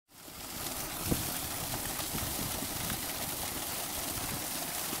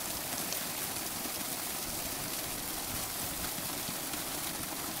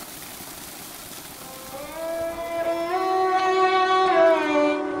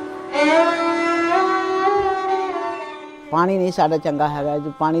पानी नहीं साढ़ा चंगा है,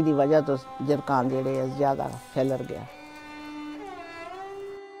 जो पानी की वजह तो जरकान जेड़े ज़्यादा फैलर गया।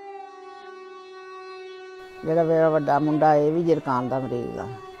 जेड़ा मेरा वड्डा मुंडा है भी जरकान का मरीज है,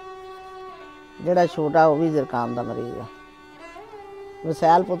 जेड़ा छोटा वो भी जरकान का मरीज है।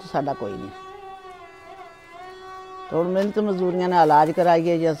 वसैल पुत साडा कोई नहीं, तो मिहनत मजदूरियां ने इलाज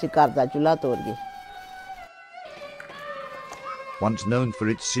कराइए जो असीं घर दा चूल्हा तोड़िए। Once known for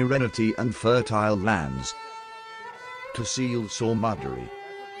its serenity and fertile lands, Tehsil Somadari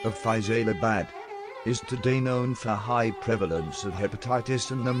of Faisalabad is today known for high prevalence of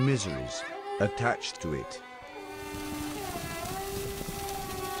hepatitis and the miseries attached to it.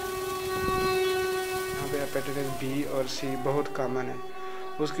 यहाँ पे हेपेटाइटिस बी और सी बहुत कॉमन है।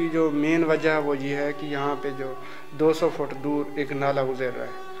 उसकी जो मेन वजह वो ये है कि यहाँ पे जो 200 फुट दूर एक नाला गुजर रहा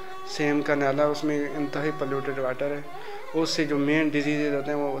है, सेम का नाला, उसमें इंतहाई पोल्यूटेड वाटर है। उससे जो मेन डिजीज़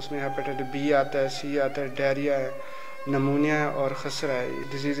होते हैं वो उसमें हेपेटाइटिस बी आता है, सी आता है, डायरिया है, नमूनिया है और खसरा है।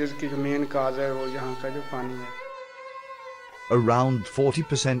 डिजीज़ की जो मेन काज है वो यहाँ का जो पानी है। Around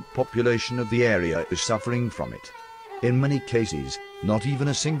 40% population of the area is suffering from it. In many cases, not even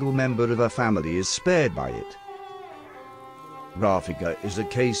a single member of a family is spared by it. Rafika is a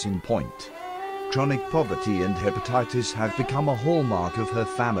case in point. Chronic poverty and hepatitis have become a hallmark of her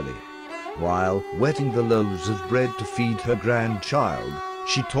family. While wetting the loaves of bread to feed her grandchild,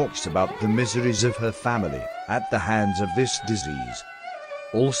 she talks about the miseries of her family at the hands of this disease,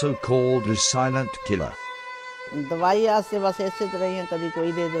 also called a silent killer. दवाई आस्ते बस इसे तरह ही कभी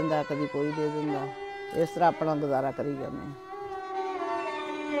कोई दे देंदा, कभी कोई दे देंदा, इस तरह अपना गुजारा करी जाने।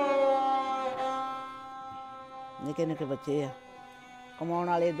 निके निके बच्चे हैं,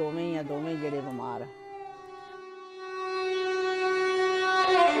 कमाने वाले दोवें ही हैं, दोवें जेड़े बीमार हैं।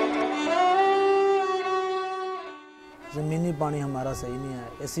 ज़मीनी पानी हमारा सही नहीं है,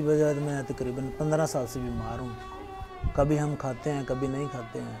 इसी वजह से मैं तकरीबन 15 साल से बीमार हूँ। कभी हम खाते हैं, कभी नहीं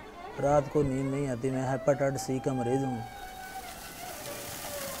खाते हैं, रात को नींद नहीं आती। मैं हेपेटाइटिस सी का मरीज हूँ।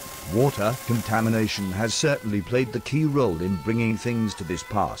 Water contamination has certainly played the key role in bringing things to this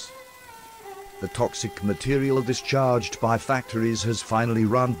pass. The toxic material discharged by factories has finally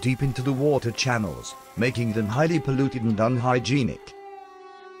run deep into the water channels, making them highly polluted and unhygienic.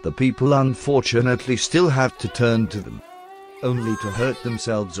 The people unfortunately still have to turn to them, only to hurt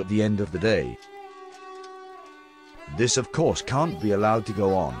themselves at the end of the day. This of course can't be allowed to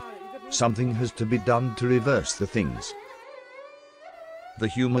go on. Something has to be done to reverse the things. The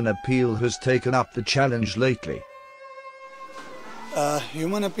Human Appeal has taken up the challenge lately.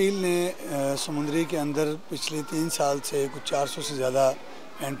 Human appeal ने समुद्री के अंदर पिछले 3 साल से कुछ 400 से ज़्यादा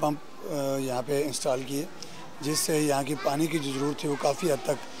हैंडपम्प यहाँ पे इंस्टॉल किए, जिससे यहाँ की पानी की जो ज़रूरत थी वो काफ़ी हद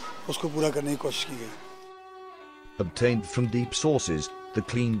तक उसको पूरा करने की कोशिश की गई। Obtained from deep sources, the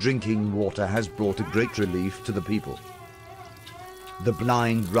clean drinking water has brought a great relief to the people. The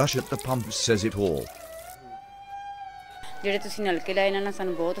blind rush at the pumps says it all. ਜਿਹੜੇ ਤੁਸੀਂ ਨਲਕੇ ਲਾਏ ਇਹਨਾਂ ਨਾਲ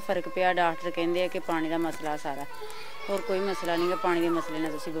ਸਾਨੂੰ ਬਹੁਤ ਫਰਕ ਪਿਆ। ਡਾਕਟਰ ਕਹਿੰਦੇ ਆ ਕਿ ਪਾਣੀ ਦਾ ਮਸਲਾ ਸਾਰਾ, ਹੋਰ ਕੋਈ ਮਸਲਾ ਨਹੀਂ ਹੈ, ਪਾਣੀ ਦੇ ਮਸਲੇ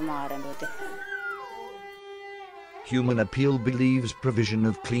ਨਾਲ ਤੁਸੀਂ ਬਿਮਾਰ ਆ ਬਹੁਤ। Human Appeal believes provision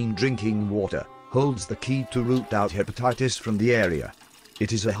of clean drinking water holds the key to root out hepatitis from the area.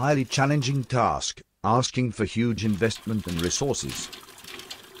 It is a highly challenging task, asking for huge investment and resources.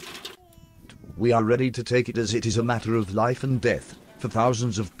 We are ready to take it as it is a matter of life and death for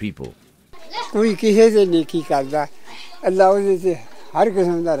thousands of people. कोई किसी से नेकी करदा, अल्लाह उससे से हर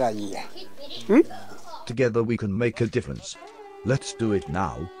किस्म दा राजी है। Together we can make a difference. Let's do it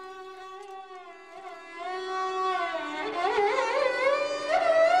now.